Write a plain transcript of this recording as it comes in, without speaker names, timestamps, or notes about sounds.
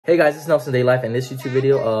Hey guys, it's Nelson Day Life. In this YouTube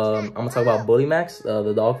video, I'm gonna talk about Bullymax,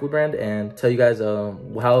 the dog food brand, and tell you guys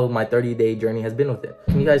how my 30-day journey has been with it.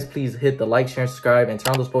 Can you guys please hit the like, share, and subscribe, and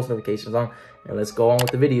turn on those post notifications on, and let's go on with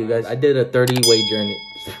the video, guys. I did a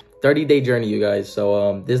 30-day journey, you guys.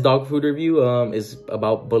 So this dog food review is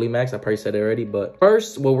about Bullymax. I probably said it already, but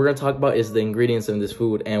first, what we're gonna talk about is the ingredients in this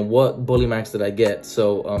food and what Bullymax did I get.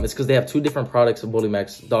 So it's because they have two different products of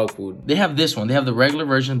Bullymax dog food. They have this one. They have the regular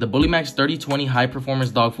version, the Bullymax 3020 high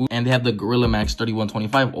performance dog food, and they have the Gorillamax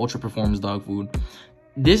 3125 ultra performance dog food.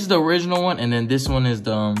 This is the original one, and then this one is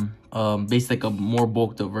the basically like a more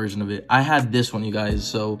bulked up version of it. I had this one, you guys,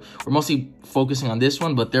 so we're mostly focusing on this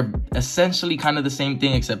one, but they're essentially kind of the same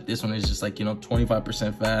thing, except this one is just like, you know,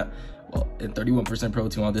 25% fat, well, and 31%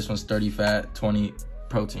 protein, while this one's 30 fat, 20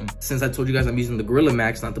 protein. Since I told you guys I'm using the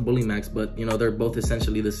Gorillamax, not the Bullymax, but you know, they're both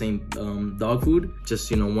essentially the same dog food,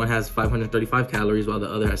 just, you know, one has 535 calories while the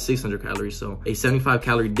other has 600 calories, so a 75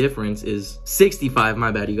 calorie difference is 65,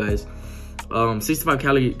 my bad, you guys. 65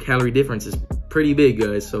 calorie difference is pretty big,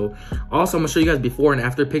 guys. So also I'm gonna show you guys before and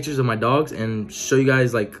after pictures of my dogs and show you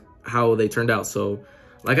guys like how they turned out. So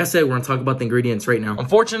like I said, we're gonna talk about the ingredients right now.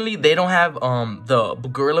 Unfortunately, they don't have the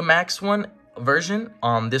Gorillamax one version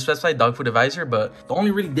on this website, Dog Food Advisor, but the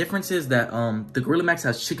only really difference is that the Gorillamax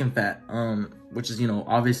has chicken fat, which is, you know,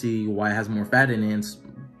 obviously why it has more fat in it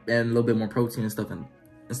and a little bit more protein and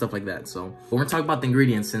stuff like that. So we're gonna talk about the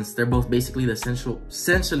ingredients since they're both basically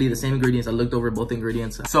essentially the same ingredients. I looked over both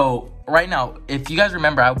ingredients. So right now, if you guys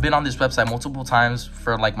remember, I've been on this website multiple times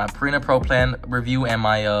for like my Purina Pro Plan review and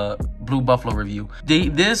my Blue Buffalo review.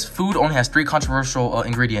 This food only has 3 controversial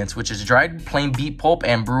ingredients, which is dried plain beet pulp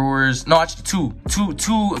and brewers, no, actually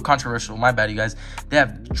two controversial, my bad, you guys. They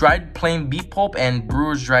have dried plain beet pulp and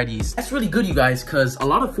brewers dried yeast. That's really good, you guys, because a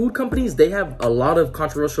lot of food companies, they have a lot of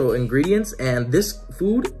controversial ingredients, and this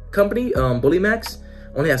food company, Bullymax,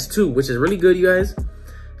 only has 2, which is really good, you guys.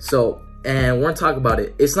 So, and we're gonna talk about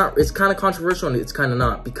it. It's kind of controversial and it's kind of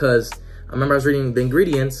not, because I remember I was reading the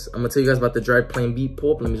ingredients. I'm gonna tell you guys about the dried plain beet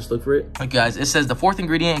pulp. Let me just look for it. Okay, guys, it says the 4th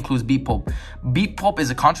ingredient includes beet pulp. Beet pulp is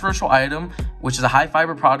a controversial item, which is a high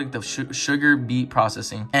fiber product of sugar beet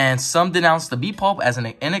processing. And some denounce the beet pulp as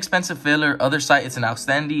an inexpensive filler. Others cite it's an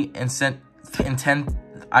outstanding intent.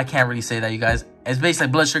 I can't really say that, you guys. It's basically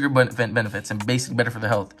blood sugar benefits and basically better for the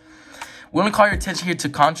health. We only call your attention here to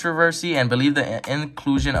controversy and believe the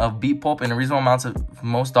inclusion of beet pulp in reasonable amounts of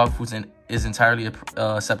most dog foods is entirely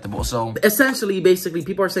acceptable. So essentially, basically,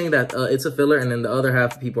 people are saying that it's a filler, and then the other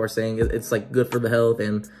half of people are saying it's like good for the health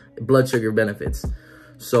and blood sugar benefits.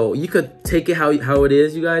 So you could take it how it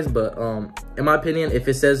is, you guys. But in my opinion, if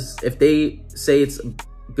they say it's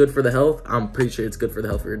good for the health, I'm pretty sure it's good for the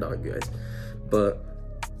health of your dog, you guys. But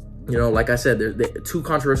you know, like I said, they're 2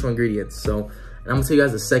 controversial ingredients. So and I'm gonna tell you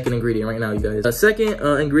guys the second ingredient right now, you guys. The second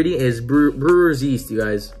ingredient is brewer's yeast, you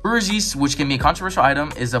guys. Brewer's yeast, which can be a controversial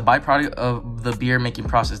item, is a byproduct of the beer making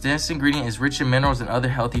process. This ingredient is rich in minerals and other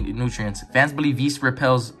healthy nutrients. Fans believe yeast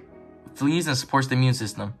repels fleas and supports the immune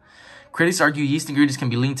system. Critics argue yeast ingredients can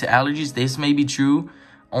be linked to allergies. This may be true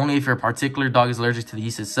only if your particular dog is allergic to the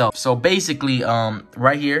yeast itself. So basically,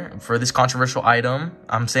 right here, for this controversial item,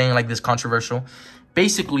 I'm saying like this controversial,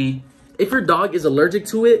 basically, if your dog is allergic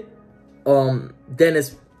to it, then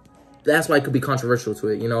that's why it could be controversial to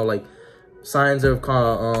it. You know, like signs of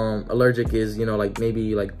allergic is, you know, like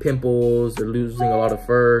maybe like pimples or losing a lot of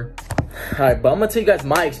fur. All right, but I'm gonna tell you guys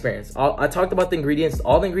my experience. I talked about the ingredients.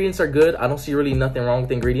 All the ingredients are good. I don't see really nothing wrong with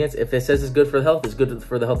the ingredients. If it says it's good for the health, it's good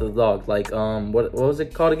for the health of the dog. Like what was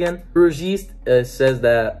it called again? Brewer's yeast. It says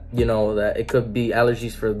that, you know, that it could be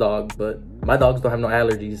allergies for the dog, but my dogs don't have no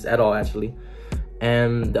allergies at all, actually.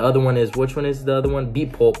 And the other one is, which one is the other one?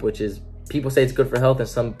 Beet pulp, which is, people say it's good for health and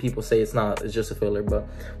some people say it's not. It's just a filler. But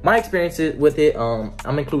my experience with it, I'm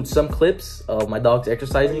gonna include some clips of my dogs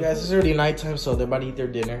exercising. You guys, it's already nighttime, so they're about to eat their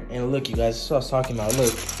dinner. And look, you guys, this is what I was talking about.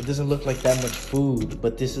 Look, it doesn't look like that much food,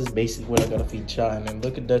 but this is basically what I gotta feed Cha. And then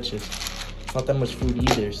look at Duchess, not that much food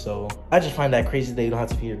either. So I just find that crazy that you don't have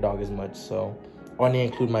to feed your dog as much. So I want to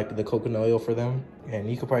include the coconut oil for them. And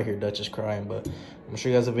you could probably hear Duchess crying, but I'm gonna show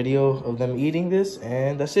you guys a video of them eating this,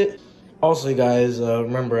 and that's it. Also, you guys,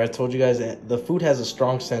 remember I told you guys that the food has a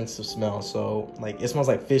strong sense of smell, so like it smells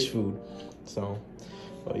like fish food. So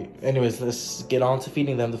anyways, let's get on to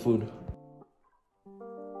feeding them the food.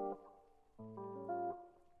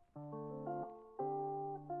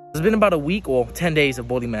 It's been about a week or 10 days of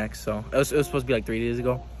Bullymax, so it was supposed to be like 3 days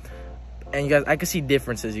ago. And you guys, I can see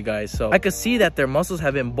differences, you guys. So I can see that their muscles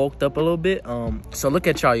have been bulked up a little bit. So look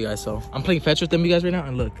at Cha, you guys. So I'm playing fetch with them, you guys, right now,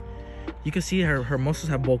 and look. you can see her muscles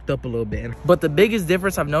have bulked up a little bit. But the biggest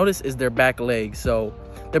difference I've noticed is their back legs. So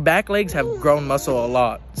their back legs have grown muscle a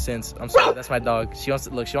lot since, I'm sorry, that's my dog. She wants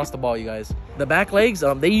to, look, she wants the ball, you guys. The back legs,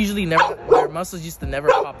 they usually never, their muscles used to never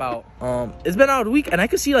pop out. It's been out a week and I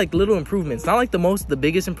could see like little improvements. Not like the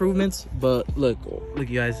biggest improvements, but look, you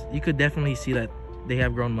guys, you could definitely see that they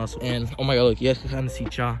have grown muscle. And oh my God, look, you guys can kind of see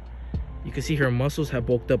Cha. You can see her muscles have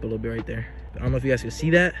bulked up a little bit right there. I don't know if you guys can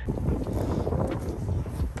see that.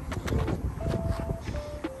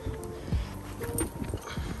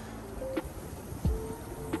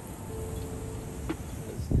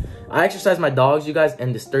 I exercise my dogs, you guys,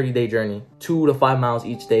 in this 30-day journey, 2 to 5 miles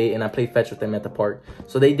each day, and I play fetch with them at the park.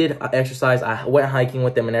 So they did exercise. I went hiking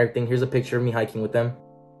with them and everything. Here's a picture of me hiking with them.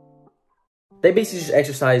 They basically just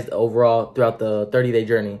exercised overall throughout the 30-day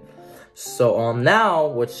journey. So now,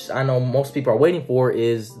 which I know most people are waiting for,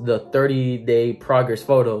 is the 30-day progress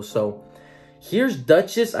photos. So here's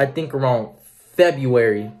Duchess, I think around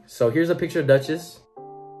February. So here's a picture of Duchess.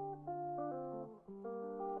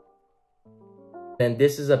 And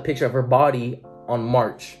this is a picture of her body on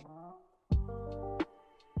March.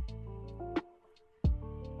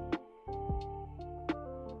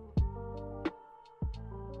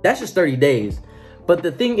 That's just 30 days. But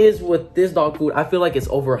the thing is with this dog food, I feel like it's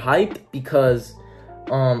overhyped because,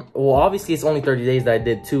 well, obviously it's only 30 days that I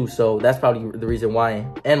did too. So that's probably the reason why.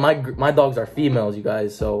 And my dogs are females, you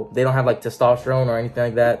guys. So they don't have like testosterone or anything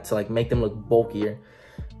like that to like make them look bulkier.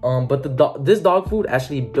 But this dog food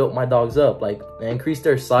actually built my dogs up, like increased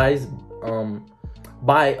their size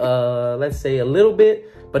by let's say a little bit,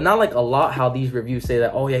 but not like a lot. How these reviews say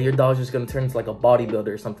that, oh yeah, your dog's just gonna turn into like a bodybuilder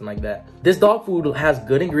or something like that. This dog food has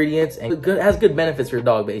good ingredients and has good benefits for your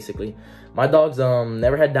dog. Basically, my dogs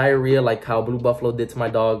never had diarrhea like how Blue Buffalo did to my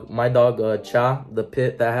dog. My dog Cha, the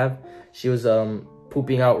pit that I have, she was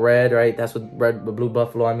pooping out red, right? That's what Blue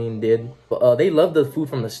Buffalo, I mean, did. But they loved the food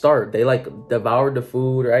from the start. They like devoured the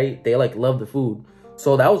food, right? They like loved the food.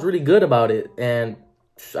 So that was really good about it. And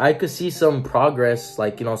I could see some progress,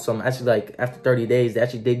 like, you know, some actually like after 30 days, they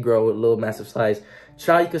actually did grow a little massive size.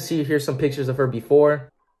 Cha, you can see here's some pictures of her before.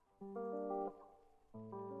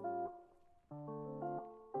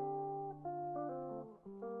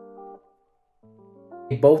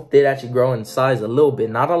 They both did actually grow in size a little bit,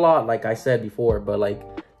 not a lot like I said before, but like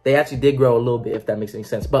they actually did grow a little bit, if that makes any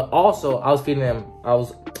sense. But also I was feeding them, I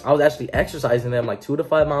was actually exercising them like 2 to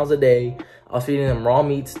 5 miles a day. I was feeding them raw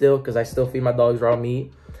meat still, because I still feed my dogs raw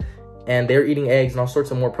meat, and they're eating eggs and all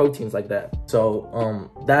sorts of more proteins like that.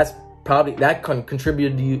 So that's probably, that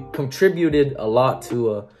contributed a lot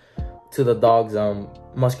to the dog's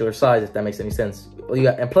muscular size, if that makes any sense.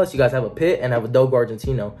 And plus you guys have a pit and have a Dogo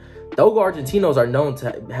Argentino. Dogo Argentinos are known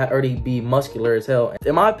to already be muscular as hell.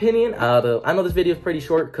 In my opinion, I know this video is pretty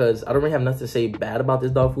short because I don't really have nothing to say bad about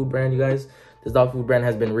this dog food brand, you guys. This dog food brand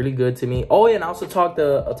has been really good to me. Oh yeah, and I also talked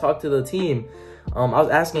to the team. I was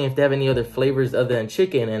asking if they have any other flavors other than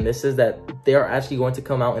chicken, and this is that they are actually going to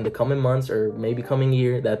come out in the coming months or maybe coming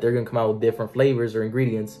year, that they're going to come out with different flavors or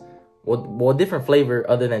ingredients. Well, different flavor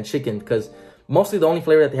other than chicken, because mostly the only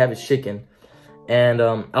flavor that they have is chicken. And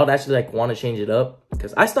I would actually like want to change it up,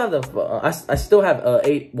 because I still have I still have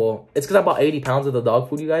it's because I bought 80 pounds of the dog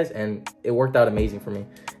food, you guys, and it worked out amazing for me.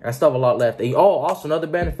 And I still have a lot left. And, oh, also another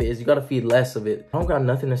benefit is you got to feed less of it. I don't got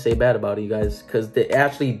nothing to say bad about it, you guys, because they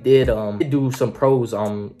actually did do some pros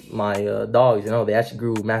on my dogs. You know, they actually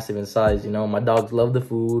grew massive in size. You know, my dogs love the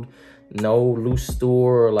food. No loose stool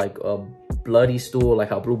or like a bloody stool like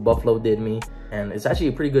how Blue Buffalo did me. And it's actually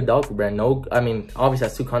a pretty good dog food brand. No, I mean, obviously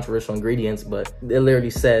that's 2 controversial ingredients, but it literally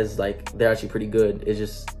says like they're actually pretty good. It's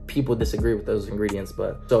just people disagree with those ingredients.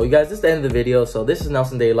 But so you guys, this is the end of the video. So this is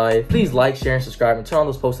Nelson Day Life. Please like, share, and subscribe, and turn on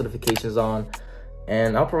those post notifications on,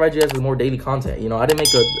 and I'll provide you guys with more daily content. You know, I didn't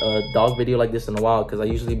make a dog video like this in a while because I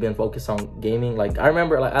usually been focused on gaming. Like I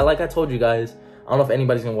remember, like I told you guys, I don't know if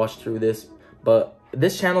anybody's gonna watch through this, but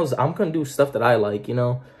this channel is, I'm gonna do stuff that I like, you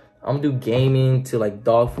know. I'm gonna do gaming to like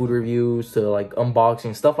dog food reviews to like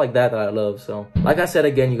unboxing, stuff like that I love. So like I said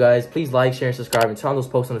again, you guys, please like, share, and subscribe, and turn on those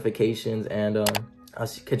post notifications, and I'll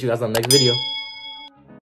catch you guys on the next video.